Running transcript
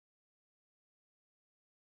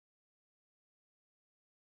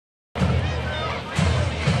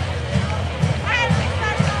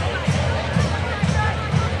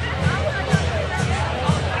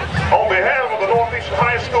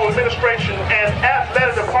School Administration and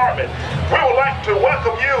Athletic Department, we would like to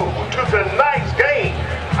welcome you to tonight's game.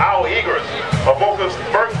 Our Eagles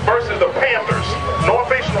versus the Panthers.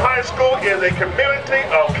 Northeastern High School is a community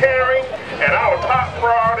of caring, and our top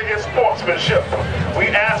priority is sportsmanship. We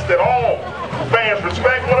ask that all fans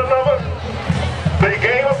respect one another, the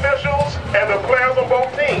game officials, and the players on both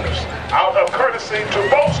teams. Out of courtesy to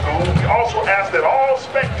both schools, we also ask that all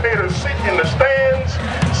spectators sit in the stands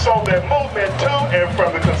so that movement to and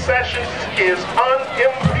from the concessions is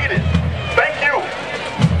unimpeded. Thank you.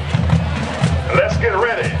 Let's get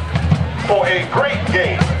ready for a great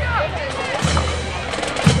game.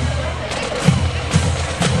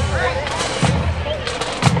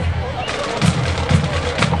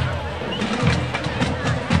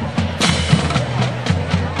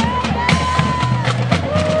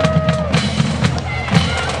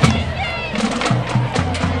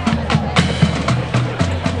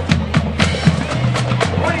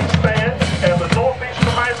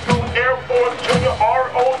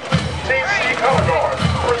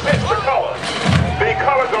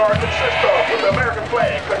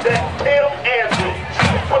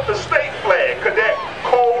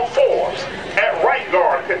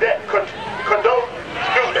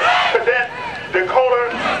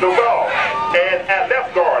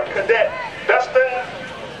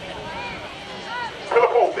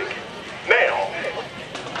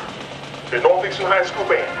 The Northeastern High School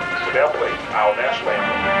Band will now play our national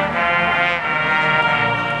anthem.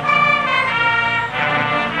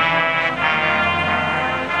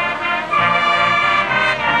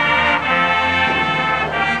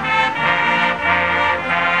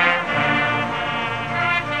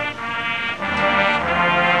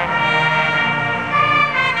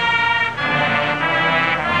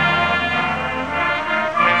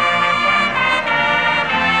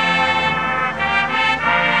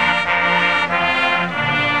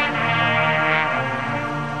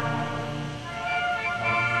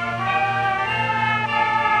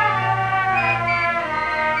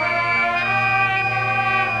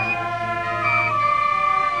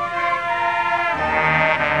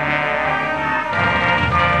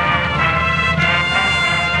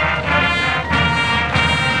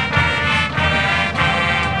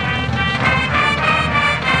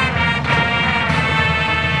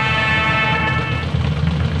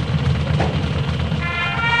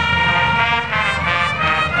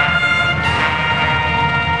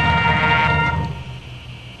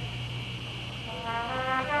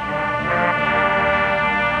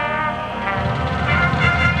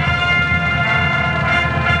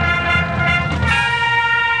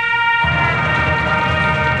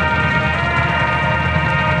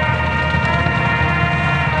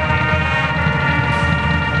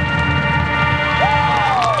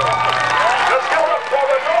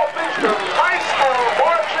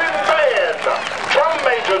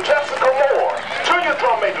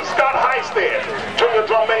 Junior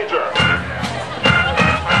drum major.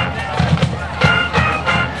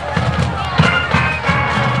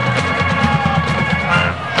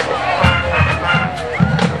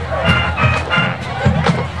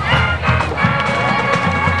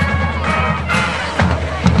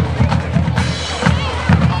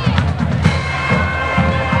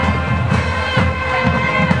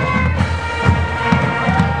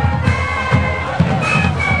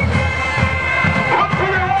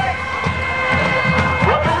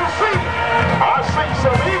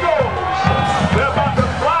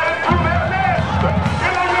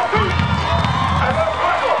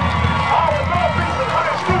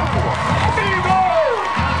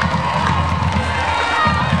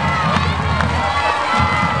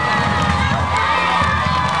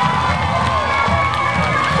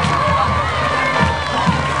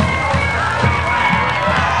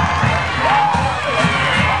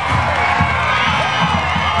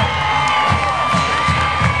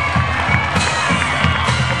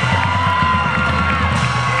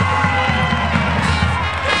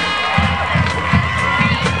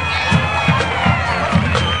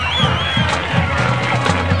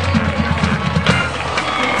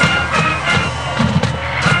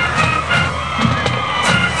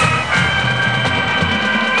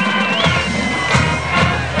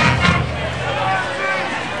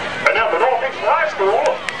 High School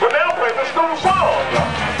will now play the school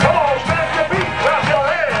song.